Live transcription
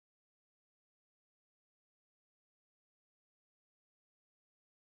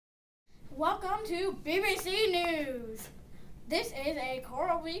Welcome to BBC News. This is a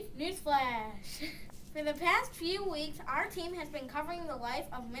coral reef news flash. For the past few weeks, our team has been covering the life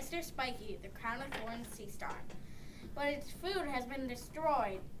of Mr. Spiky, the Crown-of-Thorns sea star. But its food has been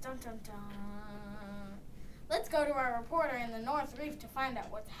destroyed. Dun dun dun. Let's go to our reporter in the North Reef to find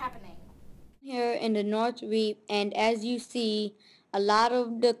out what's happening. Here in the North Reef, and as you see, a lot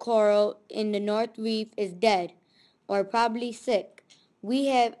of the coral in the North Reef is dead or probably sick. We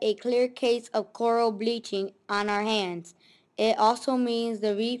have a clear case of coral bleaching on our hands. It also means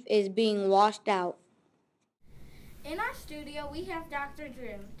the reef is being washed out. In our studio, we have Dr.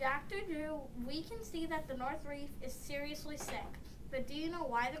 Drew. Dr. Drew, we can see that the North Reef is seriously sick. But do you know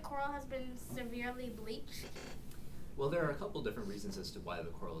why the coral has been severely bleached? Well, there are a couple different reasons as to why the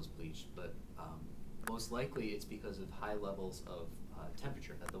coral is bleached, but most likely it's because of high levels of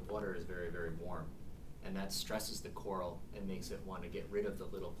temperature, that the water is very, very warm, and that stresses the coral and makes it want to get rid of the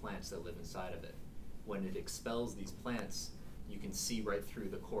little plants that live inside of it. When it expels these plants, you can see right through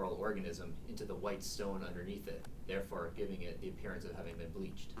the coral organism into the white stone underneath it, therefore giving it the appearance of having been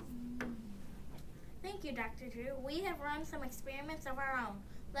bleached. Thank you, Dr. Drew. We have run some experiments of our own.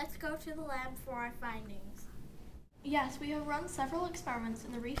 Let's go to the lab for our findings. Yes, we have run several experiments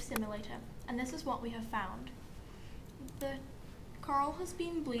in the reef simulator, and this is what we have found. The coral has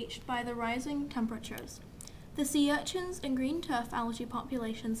been bleached by the rising temperatures. The sea urchins and green turf algae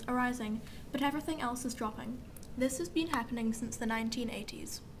populations are rising, but everything else is dropping. This has been happening since the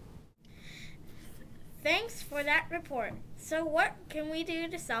 1980s. Thanks for that report. So what can we do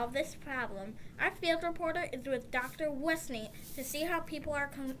to solve this problem? Our field reporter is with Dr. Westney to see how people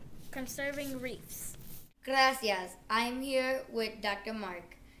are conserving reefs. Gracias. I'm here with Dr.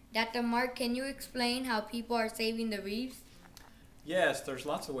 Mark. Dr. Mark, can you explain how people are saving the reefs? Yes, there's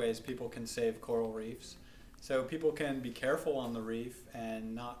lots of ways people can save coral reefs. So people can be careful on the reef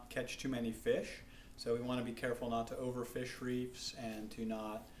and not catch too many fish. So we want to be careful not to overfish reefs and to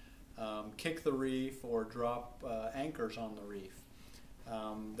not kick the reef or drop anchors on the reef.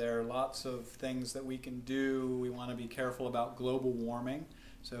 There are lots of things that we can do. We want to be careful about global warming.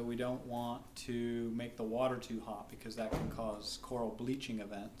 So we don't want to make the water too hot because that can cause coral bleaching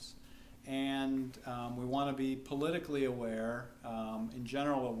events. And we want to be politically aware, in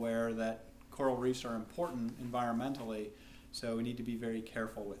general aware that coral reefs are important environmentally, so we need to be very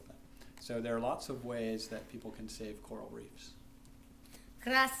careful with them. So there are lots of ways that people can save coral reefs.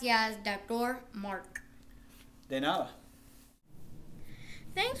 Gracias, Dr. Mark. De nada.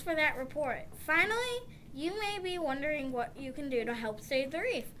 Thanks for that report. Finally, you may be wondering what you can do to help save the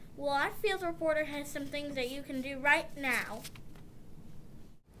reef. Well, our field reporter has some things that you can do right now.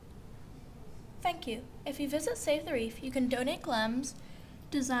 Thank you. If you visit Save the Reef, you can donate clams,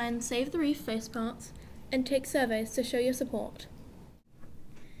 design Save the Reef face parts, and take surveys to show your support.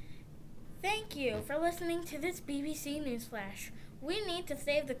 Thank you for listening to this BBC News Flash. We need to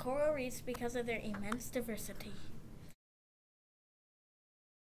save the coral reefs because of their immense diversity.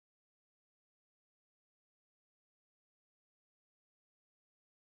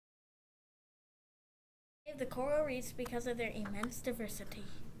 Save the coral reefs because of their immense diversity.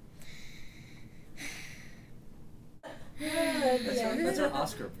 That's our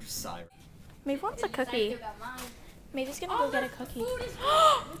Oscar sigh. Maeve wants a cookie. Maeve's gonna go get a cookie.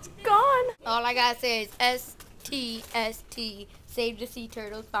 It's gone! All I gotta say is STST, Save the Sea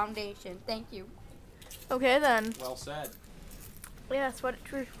Turtles Foundation. Thank you. Okay then. Well said. Yes,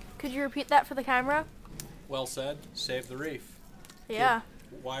 could you repeat that for the camera? Well said. Save the reef. Yeah.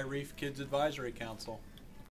 Why Reef Kids Advisory Council?